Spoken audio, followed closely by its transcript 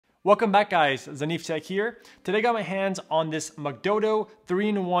Welcome back guys, Zanif Tech here. Today I got my hands on this Mcdodo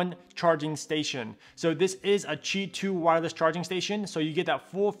 3-in-1 charging station. So this is a Qi2 wireless charging station. So you get that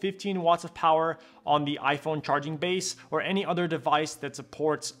full 15 watts of power on the iPhone charging base or any other device that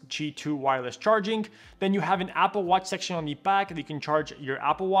supports Qi2 wireless charging. Then you have an Apple Watch section on the back that you can charge your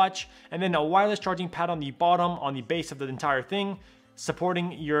Apple Watch, and then a wireless charging pad on the bottom on the base of the entire thing,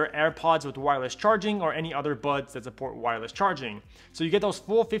 supporting your AirPods with wireless charging or any other buds that support wireless charging. So you get those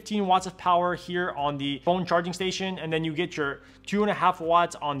full 15 watts of power here on the phone charging station, and then you get your 2.5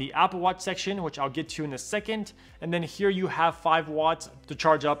 watts on the Apple Watch section, which I'll get to in a second. And then here you have 5 watts to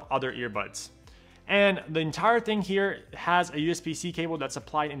charge up other earbuds. And the entire thing here has a USB-C cable that's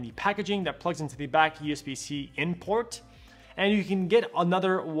supplied in the packaging that plugs into the back USB-C in port. And you can get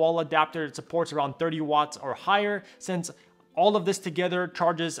another wall adapter that supports around 30 watts or higher, since all of this together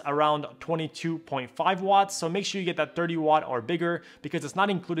charges around 22.5 watts. So make sure you get that 30 watt or bigger because it's not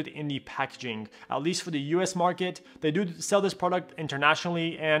included in the packaging. At least for the US market, they do sell this product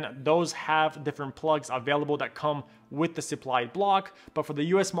internationally, and those have different plugs available that come with the supplied block. But for the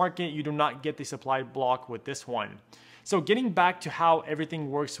US market, you do not get the supplied block with this one. So getting back to how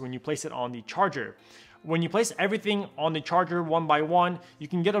everything works when you place it on the charger. When you place everything on the charger one by one, you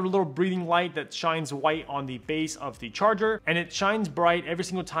can get a little breathing light that shines white on the base of the charger, and it shines bright every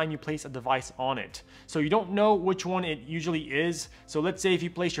single time you place a device on it. So you don't know which one it usually is. So let's say if you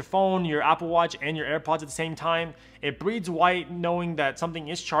place your phone, your Apple Watch, and your AirPods at the same time, it breathes white knowing that something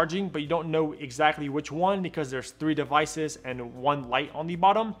is charging, but you don't know exactly which one because there's 3 devices and 1 light on the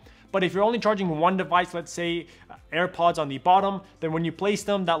bottom. But if you're only charging one device, let's say AirPods on the bottom, then when you place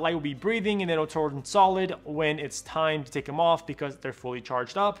them, that light will be breathing and it'll turn solid when it's time to take them off because they're fully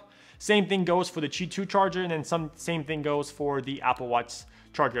charged up. Same thing goes for the Qi2 charger, and then same thing goes for the Apple Watch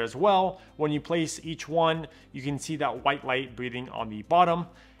charger as well. When you place each one, you can see that white light breathing on the bottom,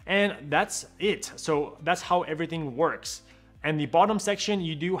 and that's it. So that's how everything works. And the bottom section,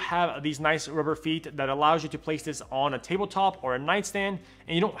 you do have these nice rubber feet that allows you to place this on a tabletop or a nightstand,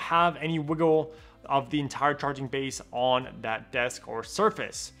 and you don't have any wiggle of the entire charging base on that desk or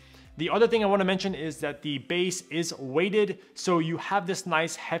surface. The other thing I want to mention is that the base is weighted, so you have this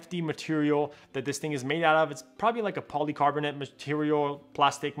nice hefty material that this thing is made out of. It's probably like a polycarbonate material,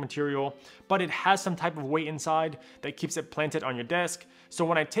 plastic material, but it has some type of weight inside that keeps it planted on your desk. So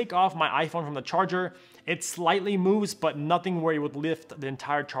when I take off my iPhone from the charger, it slightly moves, but nothing where it would lift the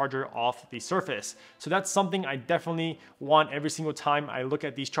entire charger off the surface. So that's something I definitely want every single time I look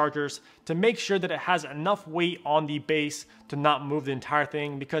at these chargers, to make sure that it has enough weight on the base to not move the entire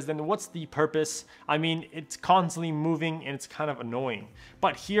thing, because then what's the purpose? I mean, it's constantly moving and it's kind of annoying.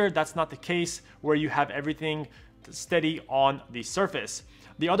 But here, that's not the case, where you have everything steady on the surface.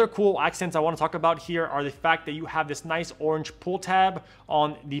 The other cool accents I want to talk about here are the fact that you have this nice orange pull tab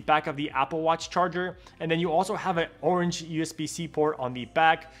on the back of the Apple Watch charger, and then you also have an orange USB-C port on the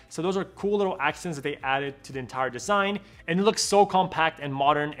back. So those are cool little accents that they added to the entire design, and it looks so compact and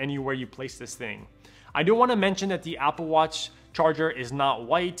modern anywhere you place this thing. I do want to mention that the Apple Watch charger is not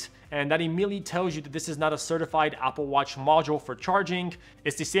white, and that immediately tells you that this is not a certified Apple Watch module for charging.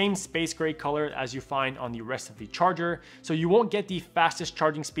 It's the same space gray color as you find on the rest of the charger, so you won't get the fastest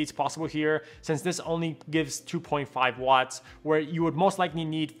charging speeds possible here, since this only gives 2.5 watts, where you would most likely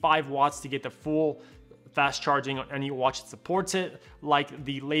need 5 watts to get the full fast charging on any watch that supports it, like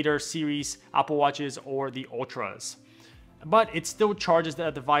the later series Apple Watches or the Ultras. But it still charges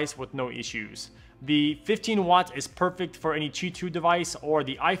that device with no issues. The 15 watts is perfect for any Qi2 device or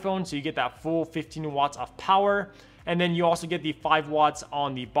the iPhone, so you get that full 15 watts of power. And then you also get the 5 watts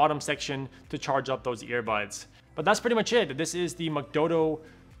on the bottom section to charge up those earbuds. But that's pretty much it. This is the Mcdodo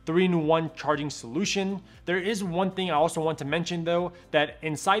 3-in-1 charging solution. There is one thing I also want to mention though, that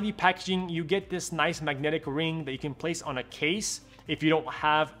inside the packaging, you get this nice magnetic ring that you can place on a case if you don't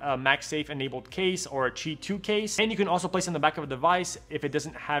have a MagSafe enabled case or a Qi2 case. And you can also place it on the back of a device if it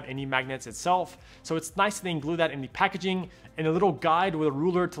doesn't have any magnets itself. So it's nice that they include that in the packaging, and a little guide with a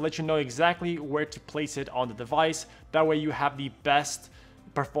ruler to let you know exactly where to place it on the device. That way you have the best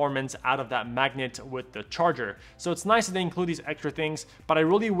performance out of that magnet with the charger. So it's nice that they include these extra things, but I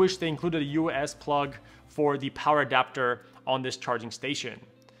really wish they included a US plug for the power adapter on this charging station.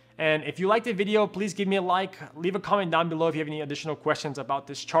 And if you liked the video, please give me a like, leave a comment down below if you have any additional questions about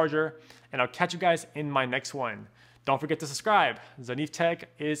this charger, and I'll catch you guys in my next one. Don't forget to subscribe. Zanif Tech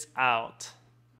is out.